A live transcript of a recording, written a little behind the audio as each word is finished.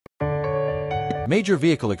Major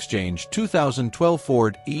Vehicle Exchange 2012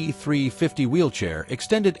 Ford E350 Wheelchair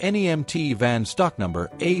Extended NEMT Van Stock Number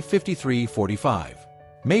A5345.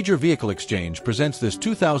 Major Vehicle Exchange presents this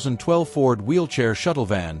 2012 Ford Wheelchair Shuttle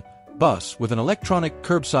Van, bus with an electronic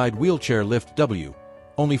curbside wheelchair lift W.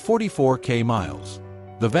 Only 44,000 miles.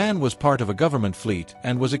 The van was part of a government fleet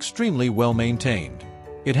and was extremely well maintained.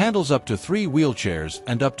 It handles up to 3 wheelchairs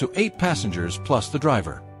and up to 8 passengers plus the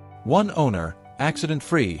driver. 1 owner,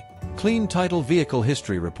 accident-free, clean title vehicle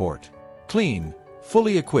history report. Clean,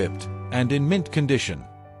 fully equipped, and in mint condition.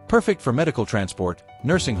 Perfect for medical transport,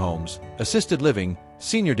 nursing homes, assisted living,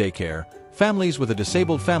 senior daycare, families with a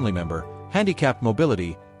disabled family member, handicapped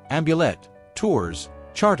mobility, ambulette, tours,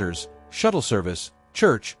 charters, shuttle service,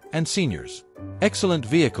 church, and seniors. Excellent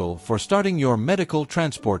vehicle for starting your medical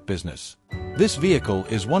transport business. This vehicle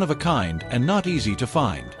is one of a kind and not easy to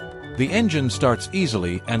find. The engine starts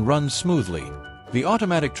easily and runs smoothly. The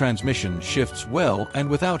automatic transmission shifts well and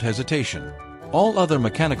without hesitation. All other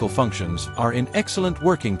mechanical functions are in excellent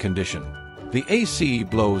working condition. The AC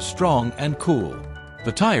blows strong and cool.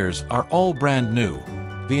 The tires are all brand new.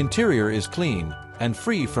 The interior is clean and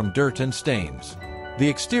free from dirt and stains. The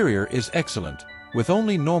exterior is excellent, with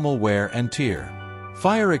only normal wear and tear.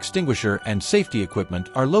 Fire extinguisher and safety equipment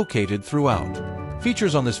are located throughout.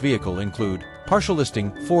 Features on this vehicle include partial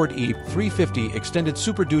listing Ford E350 Extended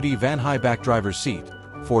Super Duty Van High Back Driver's Seat,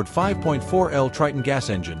 Ford 5.4L Triton Gas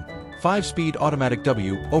Engine, 5-speed automatic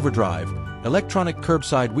W, overdrive, electronic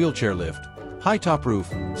curbside wheelchair lift, high top roof,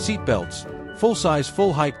 seat belts, full-size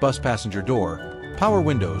full-height bus passenger door, power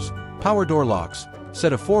windows, power door locks,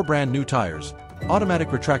 set of 4 brand new tires, automatic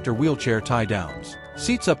retractor wheelchair tie-downs,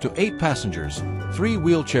 seats up to 8 passengers, 3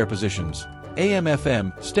 wheelchair positions,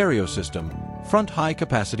 AM/FM stereo system, front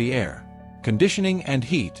high-capacity air, conditioning and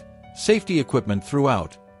heat, safety equipment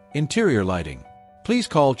throughout, interior lighting. Please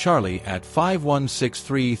call Charlie at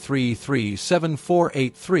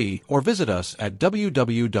 516-333-7483 or visit us at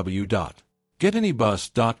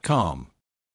www.getanybus.com.